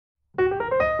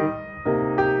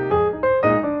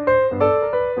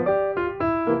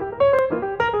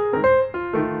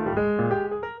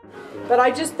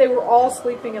But they were all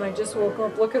sleeping and I just woke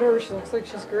up. Look at her, she looks like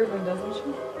she's gurgling, doesn't she?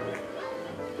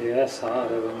 Yeah, that's hard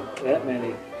having that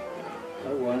many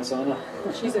at once on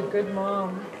her. She's a good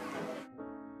mom.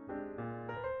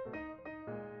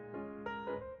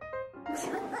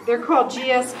 They're called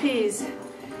GSPs.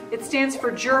 It stands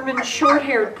for German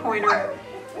Shorthaired Pointer,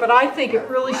 but I think it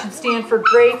really should stand for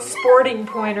Great Sporting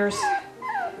Pointers,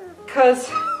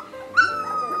 because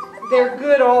they're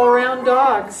good all-around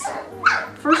dogs.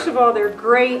 First of all, they're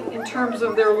great in terms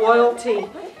of their loyalty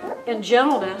and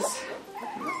gentleness,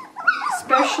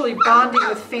 especially bonding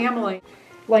with family.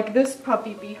 Like this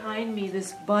puppy behind me,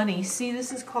 this bunny. See,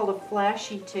 this is called a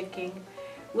flashy ticking.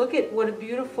 Look at what a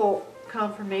beautiful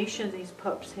conformation these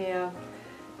pups have.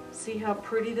 See how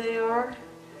pretty they are?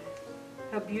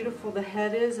 How beautiful the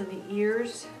head is and the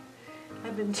ears.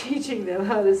 I've been teaching them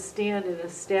how to stand in a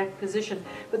stacked position.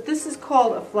 But this is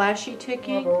called a flashy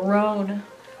ticking,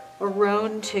 a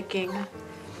roan ticking,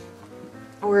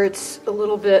 where it's a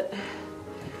little bit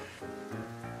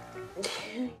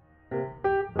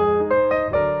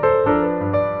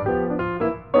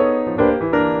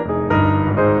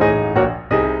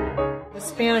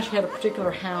Spanish had a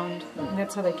particular hound, and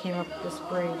that's how they came up with this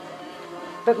breed.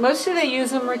 But mostly they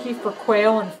use them, Ricky, for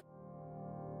quail and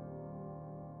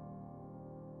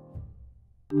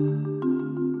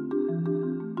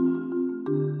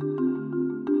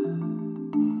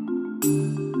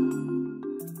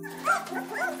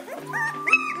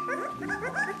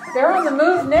they're on the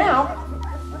move now.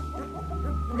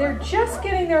 They're just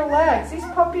getting their legs. These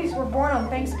puppies were born on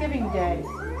Thanksgiving Day.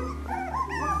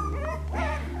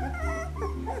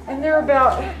 And they're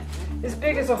about as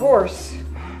big as a horse.